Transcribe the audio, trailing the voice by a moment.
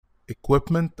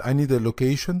equipment, I need a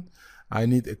location, I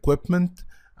need equipment,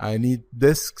 I need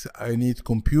desks, I need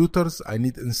computers, I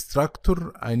need instructor,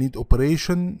 I need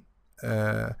operation,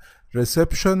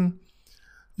 reception.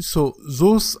 So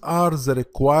those are the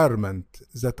requirements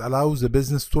that allow the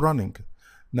business to running.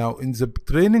 Now in the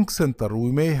training center,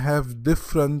 we may have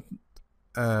different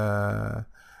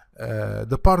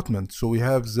departments. So we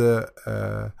have the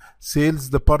sales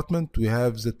department, we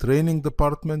have the training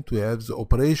department, we have the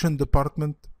operation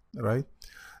department, right?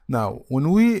 Now, when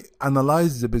we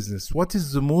analyze the business, what is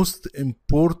the most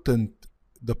important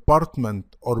department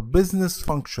or business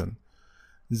function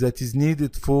that is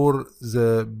needed for the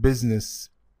business?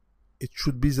 It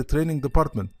should be the training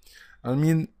department. I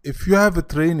mean, if you have a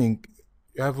training,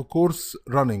 you have a course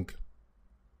running,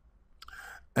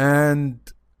 and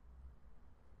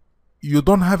you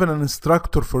don't have an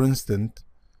instructor, for instance,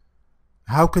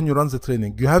 how can you run the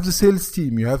training? You have the sales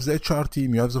team, you have the HR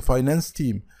team, you have the finance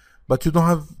team, but you don't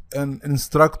have an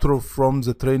instructor from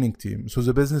the training team, so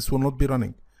the business will not be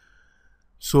running.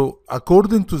 So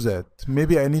according to that,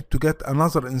 maybe I need to get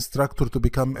another instructor to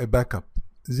become a backup.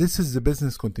 This is the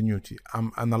business continuity.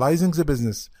 I'm analyzing the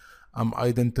business, I'm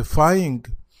identifying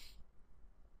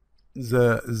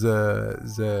the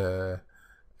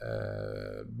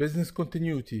business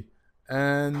continuity,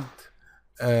 and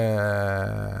I'm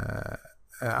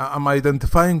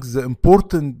identifying the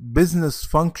important business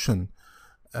function,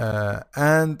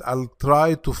 and I'll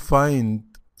try to find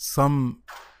some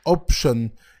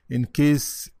option in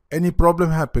case any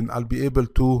problem happen, I'll be able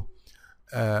to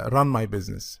run my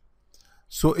business.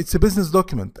 So it's a business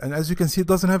document, and as you can see, it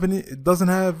doesn't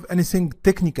have anything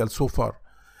technical so far.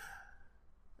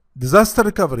 Disaster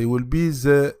recovery will be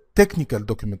the technical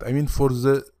document. I mean, for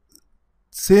the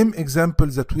same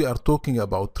examples that we are talking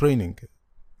about training,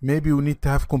 maybe we need to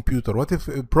have computer. What if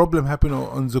a problem happen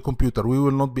on the computer? We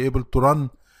will not be able to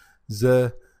run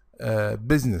the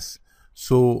business.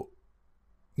 So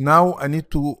now I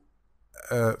need to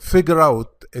figure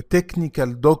out a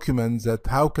technical document that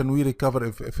how can we recover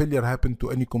if a failure happened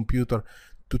to any computer,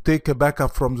 to take a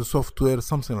backup from the software,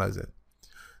 something like that.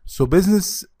 So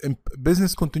business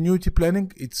continuity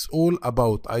planning, it's all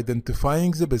about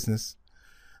identifying the business,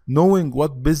 knowing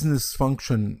what business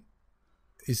function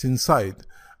is inside,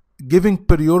 giving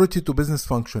priority to business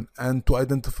function, and to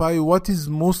identify what is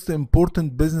most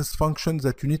important business functions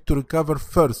that you need to recover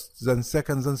first, then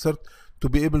second, then third, to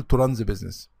be able to run the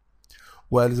business.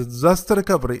 While the disaster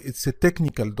recovery, it's a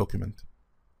technical document.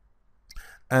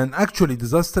 And actually,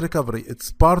 disaster recovery,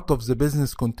 it's part of the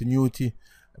business continuity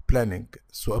planning.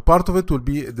 So a part of it will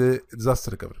be the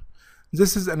disaster recovery.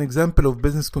 This is an example of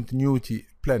business continuity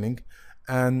planning,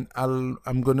 and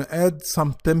I'm going to add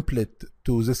some template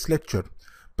to this lecture.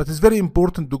 But it's very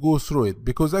important to go through it,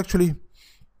 because actually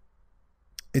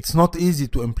it's not easy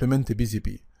to implement a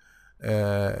BCP.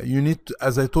 You need to,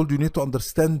 as I told you, need to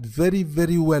understand very,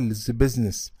 very well the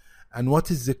business and what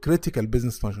is the critical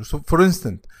business function. So for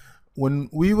instance, when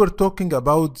we were talking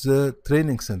about the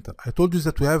training center, I told you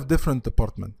that we have different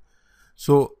departments.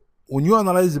 So when you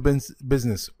analyze the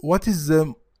business, what is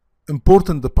the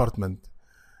important department?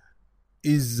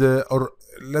 Or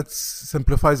let's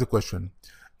simplify the question.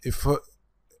 If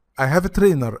I have a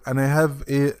trainer and I have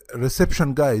a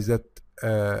reception guy that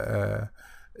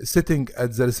sitting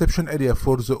at the reception area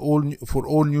for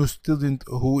all new student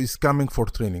who is coming for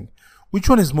training, which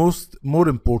one is more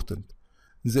important,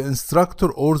 the instructor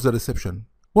or the reception?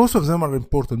 Both of them are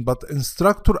important, but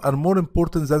instructor are more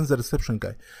important than the reception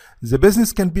guy. The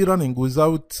business can be running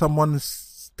without someone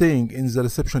staying in the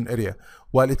reception area,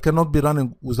 while it cannot be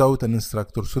running without an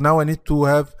instructor. So now I need to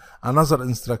have another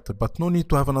instructor, but no need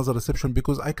to have another reception,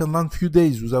 because I can run few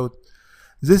days without.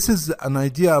 This is an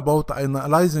idea about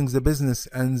analyzing the business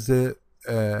and the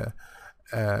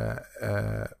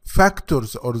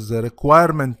factors or the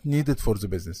requirement needed for the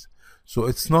business. So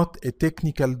it's not a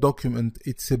technical document,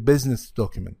 it's a business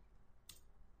document.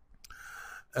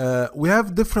 We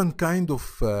have different kind of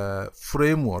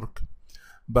framework,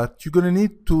 but you're going to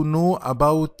need to know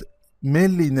about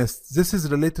mainly NIST. This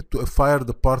is related to a fire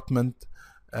department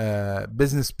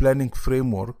business planning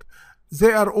framework.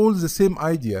 They are all the same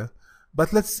idea,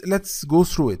 but let's go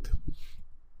through it.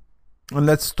 And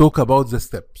let's talk about the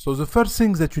steps. So the first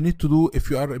thing that you need to do if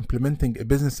you are implementing a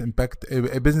business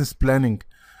business planning,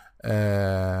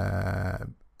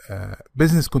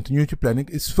 business continuity planning,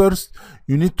 is first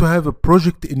you need to have a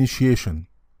project initiation.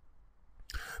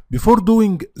 Before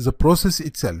doing the process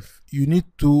itself, you need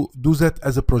to do that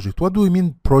as a project. What do we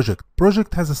mean project?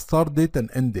 Project has a start date and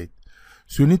end date.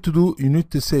 So you need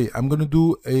to say, I'm going to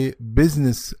do a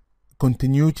business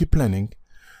continuity planning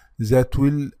that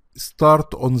will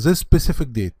start on this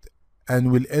specific date.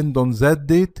 and will end on that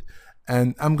date,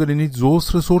 and I'm going to need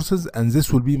those resources, and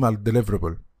this will be my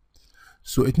deliverable.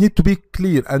 So it needs to be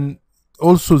clear, and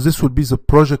also this will be the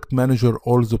project manager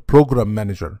or the program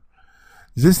manager.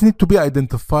 This need to be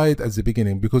identified at the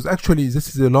beginning, because actually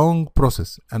this is a long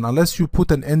process, and unless you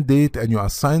put an end date and you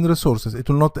assign resources, it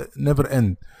will not never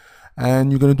end.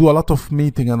 And you're going to do a lot of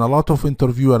meeting and a lot of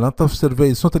interview and a lot of survey.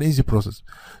 It's not an easy process.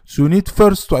 So you need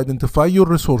first to identify your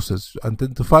resources,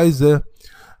 identify the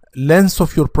length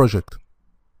of your project,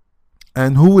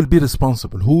 and who will be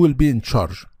responsible, who will be in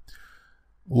charge.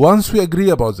 Once we agree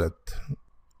about that,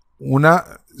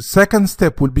 second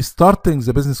step will be starting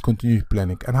the business continuity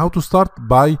planning. And how to start?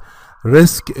 By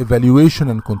risk evaluation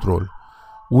and control.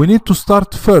 We need to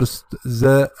start first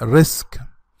the risk.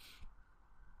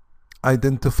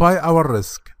 Identify our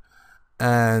risk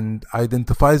and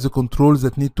identify the controls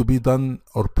that need to be done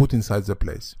or put inside the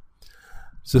place.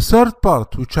 The third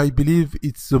part, which I believe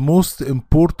it's the most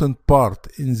important part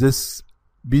in this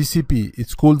BCP,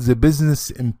 it's called the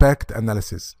business impact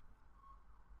analysis.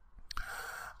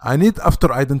 I need,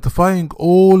 after identifying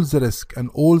all the risk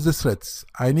and all the threats,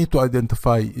 I need to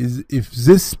identify is if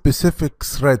this specific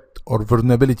threat or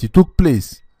vulnerability took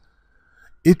place,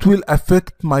 it will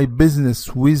affect my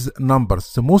business with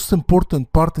numbers. The most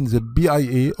important part in the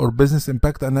BIA or business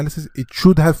impact analysis, it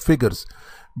should have figures,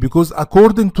 because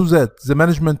according to that, the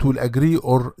management will agree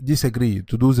or disagree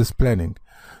to do this planning.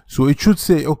 So it should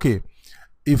say, okay,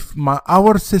 if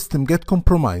our system get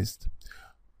compromised,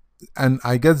 and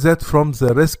I get that from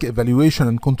the risk evaluation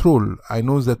and control. I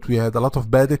know that we had a lot of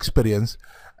bad experience,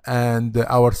 and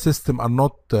our system are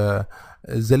not the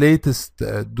latest,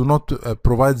 do not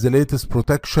provide the latest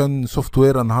protection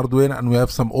software and hardware, and we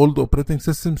have some old operating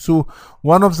systems. So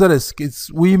one of the risks is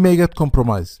we may get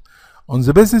compromised. On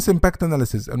the business impact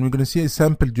analysis, and we're going to see a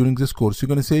sample during this course, you're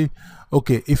going to say,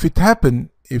 okay, if it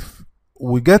happen, if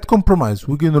we get compromised,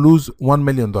 we're going to lose $1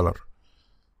 million.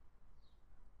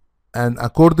 And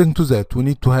according to that, we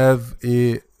need to have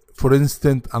for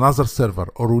instance, another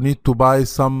server, or we need to buy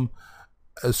some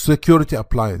security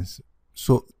appliance.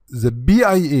 So the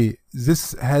BIA,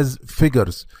 this has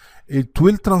figures. It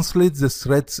will translate the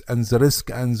threats and the risk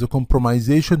and the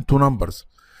compromisation to numbers,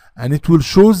 and it will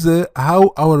show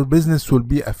how our business will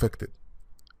be affected.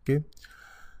 Okay.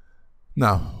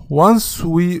 Now, once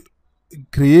we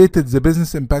created the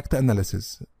business impact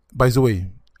analysis, by the way,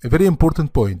 a very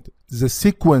important point, the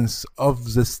sequence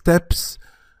of the steps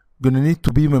gonna need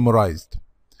to be memorized.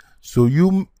 So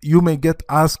you may get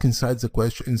asked inside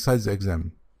the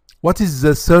exam, what is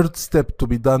the third step to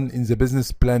be done in the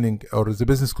business planning or the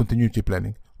business continuity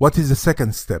planning? What is the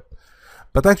second step?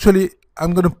 But actually,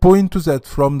 I'm gonna point to that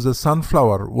from the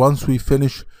sunflower once we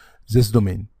finish this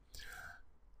domain.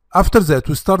 After that,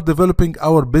 we start developing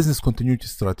our business continuity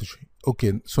strategy.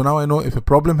 Okay, so now I know if a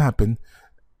problem happened,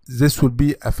 this will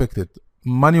be affected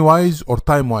money-wise or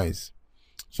time-wise.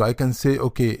 So I can say,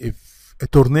 okay, if a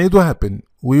tornado happened,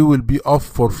 we will be off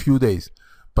for a few days.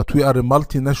 But we are a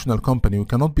multinational company. We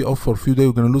cannot be off for a few days.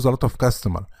 We're going to lose a lot of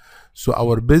customers. So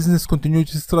our business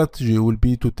continuity strategy will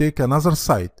be to take another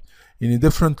site in a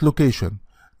different location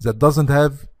that doesn't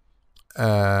have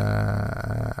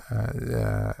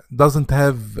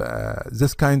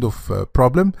this kind of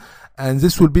problem, and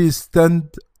this will be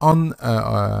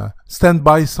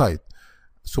standby site.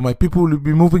 So my people will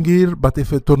be moving here, but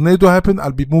if a tornado happens,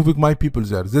 I'll be moving my people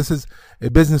there. This is a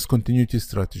business continuity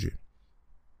strategy.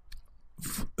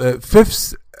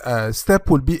 Fifth step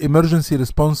will be emergency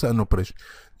response and operation.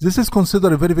 This is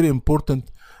considered a very, very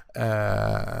important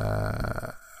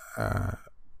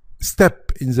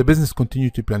step in the business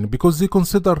continuity planning, because they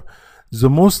consider the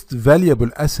most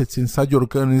valuable assets inside your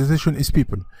organization is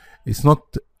people. It's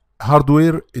not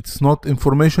hardware, it's not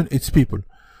information, it's people.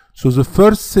 So the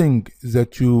first thing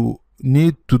that you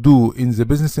need to do in the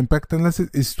business impact analysis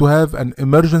is to have an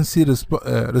emergency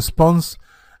response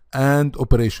and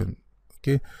operation.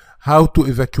 Okay, how to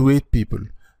evacuate people,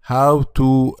 how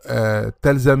to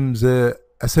tell them the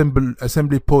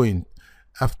assembly point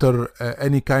after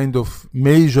any kind of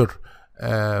major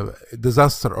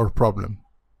disaster or problem.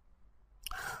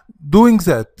 Doing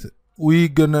that, we're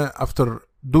gonna, after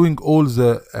doing all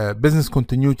the business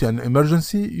continuity and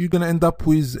emergency, you're gonna end up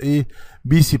with a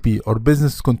BCP or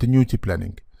business continuity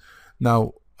planning.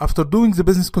 Now, after doing the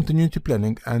business continuity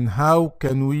planning and how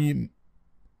can we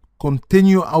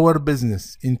continue our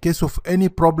business in case of any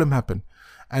problem happen,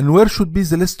 and where should be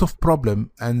the list of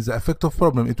problem and the effect of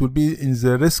problem, it will be in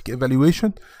the risk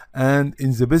evaluation and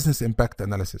in the business impact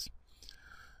analysis.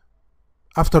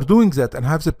 After doing that and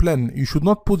have the plan, you should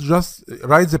not just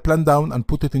write the plan down and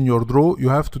put it in your drawer. You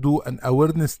have to do an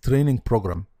awareness training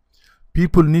program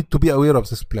People need to be aware of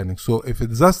this planning. So if a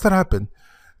disaster happens,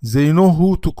 they know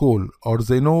who to call, or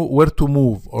they know where to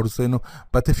move, or they know.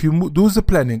 But if you do the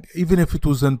planning, even if it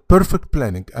was a perfect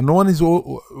planning and no one is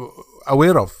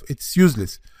aware of, it's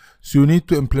useless. So you need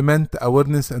to implement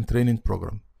awareness and training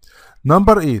program.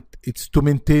 Number 8, it's to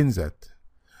maintain that.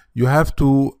 You have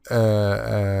to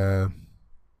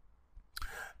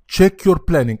check your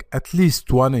planning at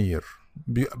least 1 a year.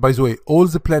 By the way, all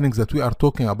the plannings that we are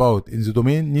talking about in the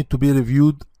domain need to be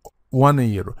reviewed 1 a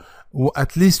year,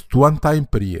 at least 1 time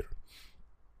per year.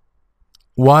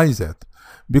 Why is that?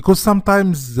 Because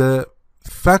sometimes the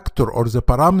factor or the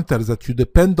parameters that you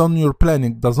depend on your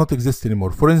planning does not exist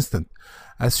anymore. For instance,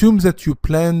 assume that you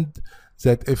planned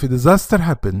that if a disaster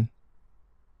happens,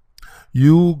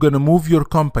 you're gonna move your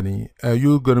company,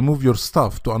 you're gonna move your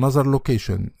staff to another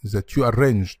location that you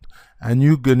arranged, and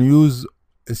you're gonna use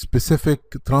a specific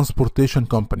transportation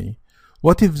company.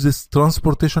 What if this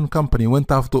transportation company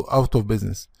went out of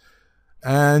business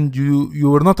and you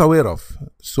were not aware of?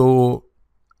 So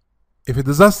if a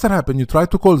disaster happened, you try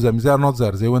to call them, they are not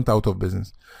there, they went out of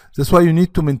business. That's why you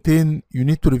need to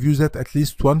review that at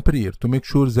least 1 per year to make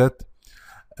sure that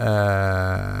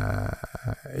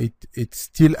it's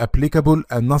still applicable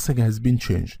and nothing has been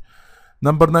changed.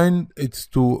 Number 9, it's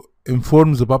to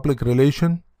inform the public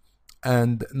relation.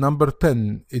 And number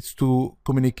 10, it's to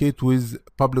communicate with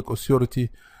public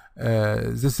authority.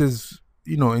 This is,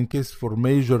 in case for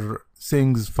major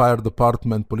things, fire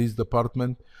department, police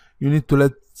department, you need to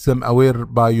let them aware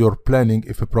by your planning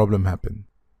if a problem happens.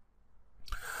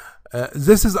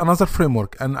 This is another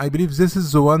framework, and I believe this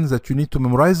is the one that you need to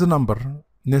memorize the number,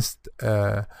 NIST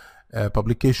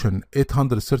publication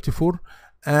 834,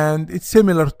 and it's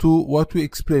similar to what we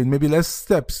explained, maybe less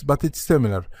steps, but it's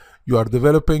similar. You are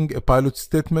developing a pilot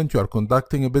statement, you are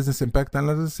conducting a business impact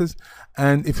analysis,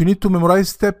 and if you need to memorize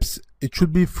steps, it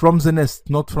should be from the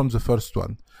NIST, not from the first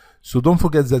one. So don't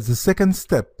forget that the second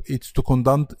step is to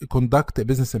conduct a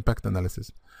business impact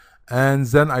analysis, and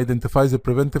then identify the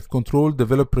preventive control,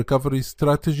 develop recovery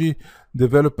strategy,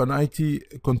 develop an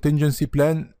IT contingency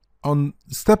plan. On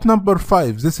step number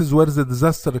 5, this is where the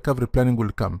disaster recovery planning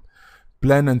will come.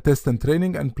 Plan and test and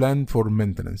training, and plan for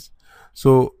maintenance.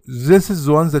 So this is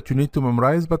the ones that you need to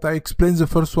memorize, but I explained the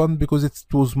first one because it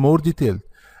was more detailed,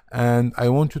 and I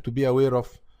want you to be aware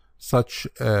of such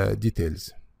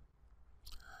details.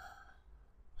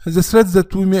 The threats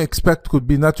that we may expect could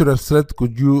be natural threat,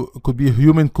 could be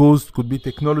human caused, could be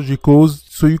technology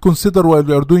caused. So you consider while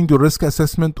you are doing your risk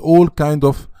assessment all kind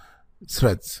of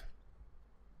threats.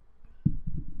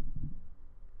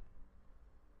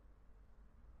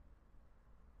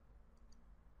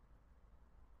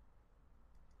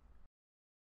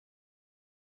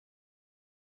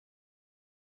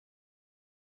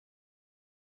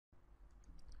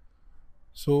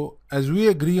 So as we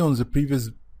agree on the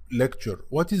previous lecture,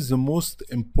 what is the most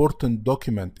important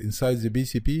document inside the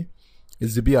BCP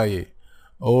is the BIA,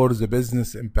 or the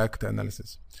Business Impact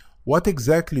Analysis. What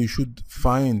exactly you should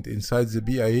find inside the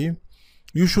BIA?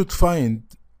 You should find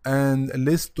a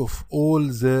list of all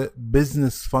the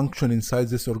business function inside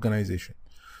this organization.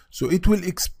 So it will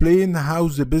explain how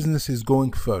the business is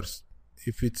going first.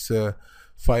 If it's a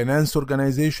finance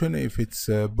organization, if it's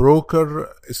a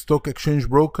broker, a stock exchange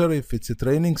broker, if it's a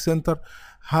training center,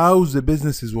 how the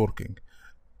business is working,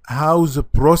 how the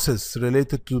process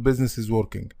related to the business is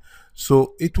working.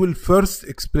 So it will first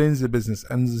explain the business,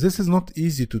 and this is not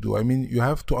easy to do. I mean, you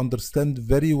have to understand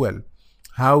very well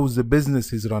how the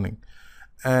business is running.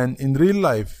 And in real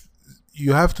life,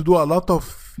 you have to do a lot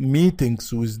of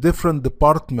meetings with different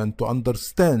departments to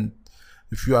understand,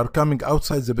 if you are coming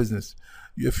outside the business,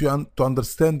 if you want to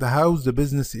understand how the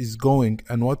business is going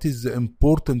and what is the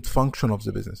important function of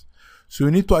the business. So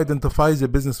you need to identify the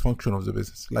business function of the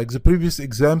business. Like the previous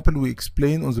example we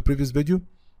explained on the previous video,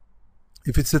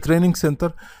 if it's a training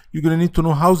center, you're going to need to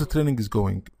know how the training is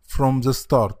going from the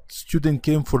start. Student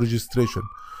came for registration,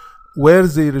 where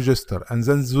they register, and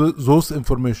then those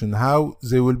information, how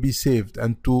they will be saved,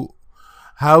 and to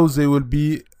how they will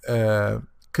be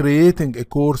creating a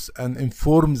course and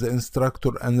inform the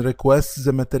instructor and request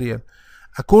the material.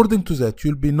 According to that,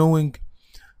 you'll be knowing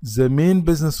the main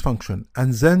business function,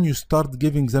 and then you start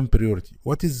giving them priority.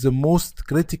 What is the most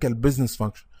critical business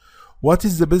function? What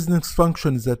is the business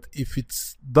function that if it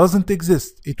doesn't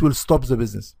exist, it will stop the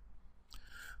business?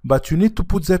 But you need to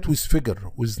put that with figure,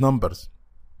 with numbers.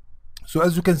 So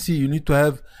as you can see, you need to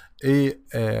have a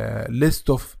list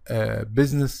of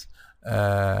business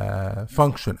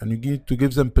function, and you need to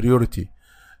give them priority.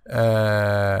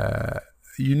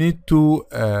 You need to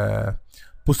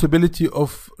possibility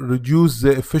of reduce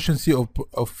the efficiency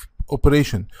of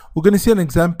operation. We're going to see an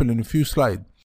example in a few slides.